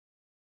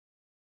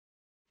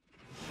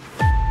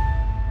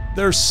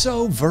They're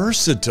so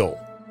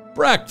versatile.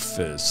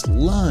 Breakfast,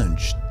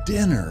 lunch,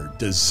 dinner,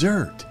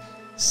 dessert,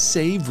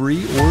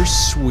 savory or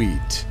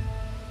sweet.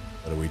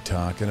 What are we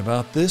talking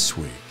about this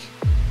week?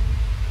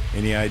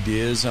 Any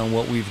ideas on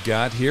what we've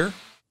got here?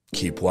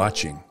 Keep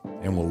watching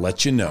and we'll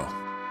let you know.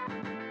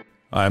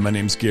 Hi, my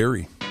name's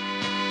Gary. And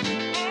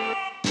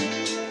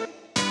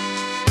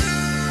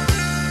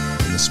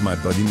this is my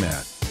buddy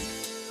Matt.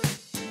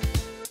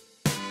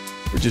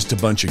 We're just a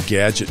bunch of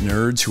gadget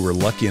nerds who are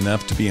lucky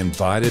enough to be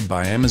invited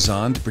by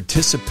Amazon to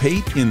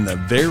participate in the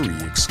very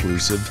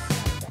exclusive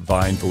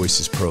Vine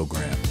Voices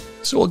program.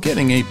 So while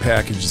getting 8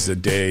 packages a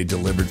day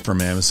delivered from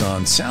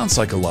Amazon sounds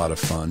like a lot of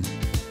fun,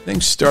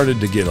 things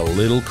started to get a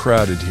little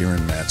crowded here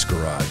in Matt's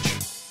garage.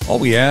 All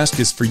we ask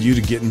is for you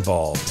to get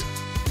involved.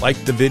 Like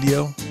the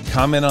video,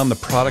 comment on the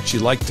products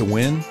you'd like to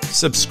win,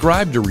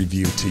 subscribe to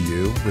Review to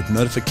You with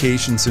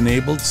notifications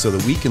enabled so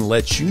that we can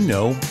let you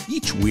know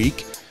each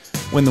week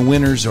when the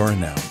winners are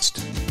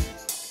announced.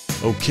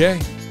 Okay,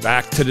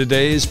 back to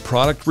today's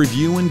product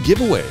review and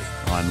giveaway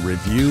on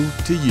Review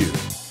to You.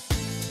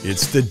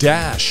 It's the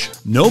Dash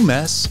No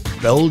Mess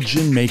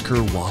Belgian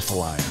Maker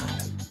Waffle Iron.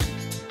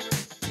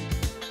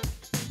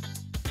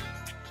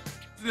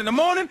 In the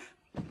morning,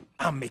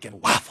 I'm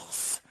making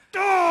waffles.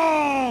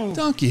 Oh!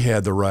 Donkey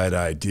had the right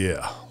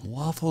idea.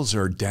 Waffles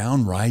are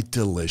downright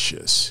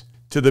delicious.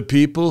 To the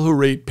people who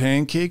rate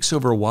pancakes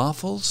over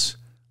waffles,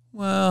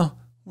 well,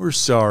 we're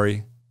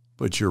sorry,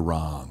 but you're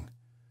wrong.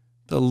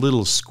 The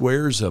little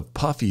squares of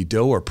puffy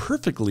dough are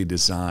perfectly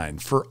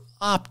designed for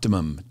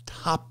optimum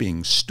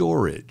topping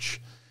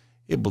storage,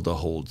 able to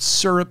hold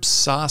syrups,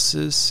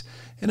 sauces,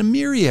 and a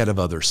myriad of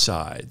other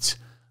sides.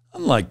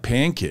 Unlike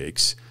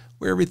pancakes,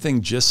 where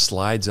everything just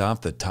slides off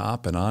the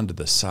top and onto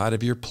the side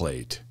of your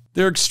plate.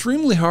 They're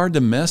extremely hard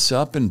to mess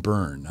up and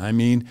burn. I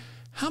mean,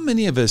 how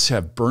many of us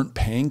have burnt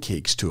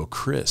pancakes to a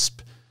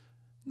crisp?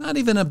 Not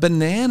even a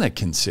banana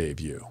can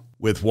save you.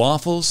 With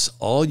waffles,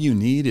 all you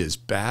need is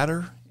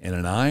batter and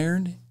an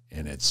iron,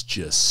 and it's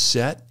just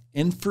set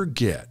and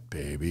forget,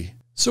 baby.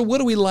 So what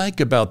do we like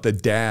about the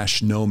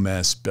Dash No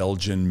Mess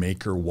Belgian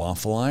Maker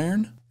Waffle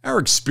Iron? Our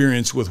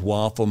experience with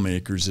waffle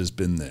makers has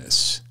been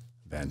this: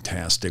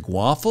 fantastic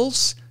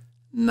waffles,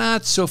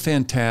 not so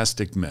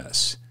fantastic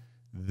mess.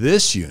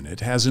 This unit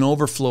has an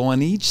overflow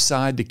on each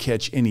side to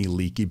catch any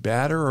leaky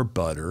batter or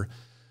butter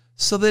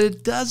so that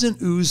it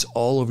doesn't ooze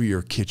all over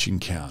your kitchen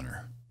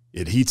counter.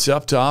 It heats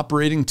up to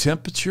operating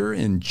temperature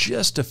in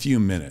just a few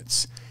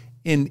minutes,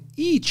 and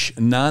each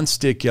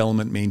nonstick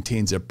element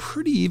maintains a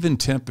pretty even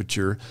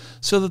temperature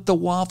so that the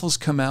waffles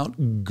come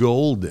out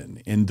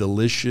golden and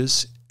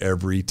delicious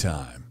every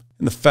time.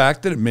 And the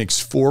fact that it makes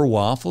 4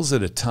 waffles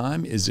at a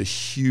time is a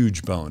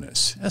huge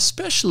bonus,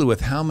 especially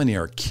with how many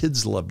our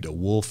kids love to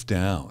wolf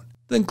down.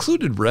 The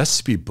included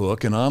recipe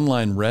book and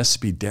online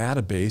recipe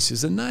database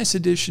is a nice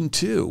addition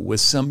too, with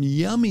some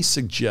yummy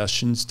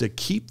suggestions to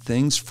keep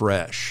things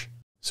fresh.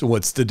 So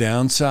what's the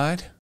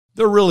downside?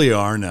 There really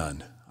are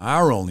none.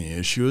 Our only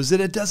issue is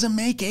that it doesn't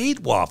make 8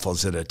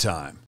 waffles at a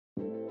time.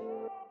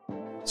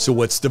 So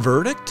what's the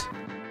verdict?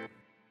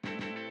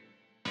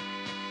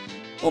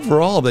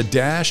 Overall, the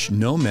Dash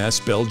No Mess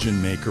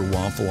Belgian Maker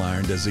Waffle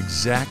Iron does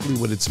exactly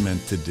what it's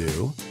meant to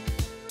do,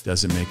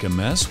 doesn't make a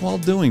mess while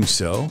doing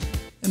so,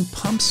 and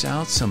pumps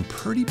out some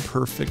pretty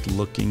perfect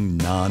looking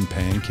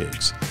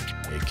non-pancakes,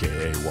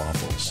 aka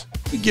waffles.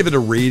 We give it a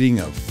rating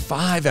of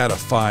 5 out of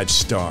 5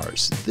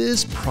 stars.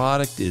 This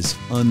product is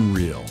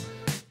unreal.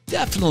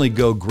 Definitely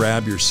go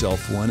grab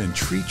yourself one and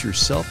treat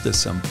yourself to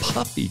some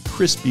puffy,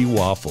 crispy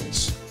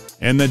waffles.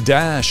 And the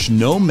Dash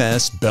No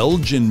Mess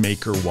Belgian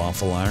Maker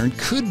Waffle Iron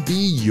could be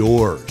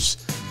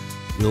yours.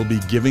 We'll be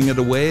giving it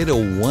away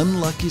to one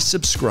lucky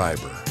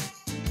subscriber.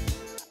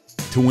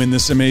 To win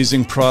this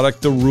amazing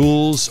product, the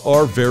rules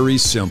are very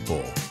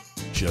simple.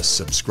 Just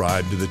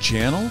subscribe to the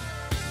channel,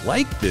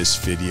 like this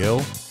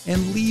video,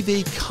 and leave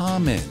a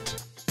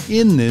comment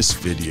in this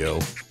video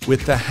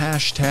with the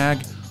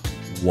hashtag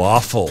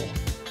waffle.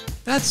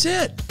 That's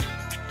it.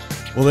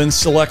 We'll then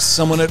select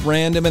someone at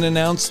random and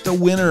announce the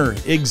winner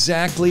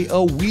exactly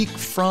a week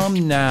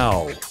from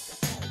now.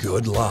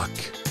 Good luck.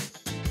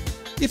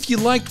 If you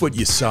liked what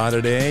you saw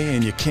today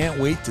and you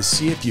can't wait to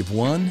see if you've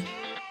won,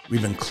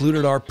 we've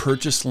included our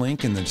purchase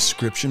link in the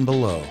description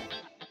below.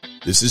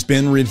 This has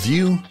been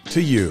Review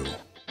to You,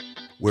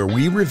 where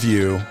we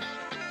review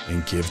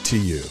and give to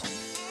you.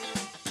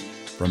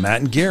 From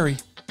Matt and Gary,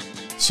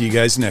 see you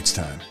guys next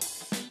time.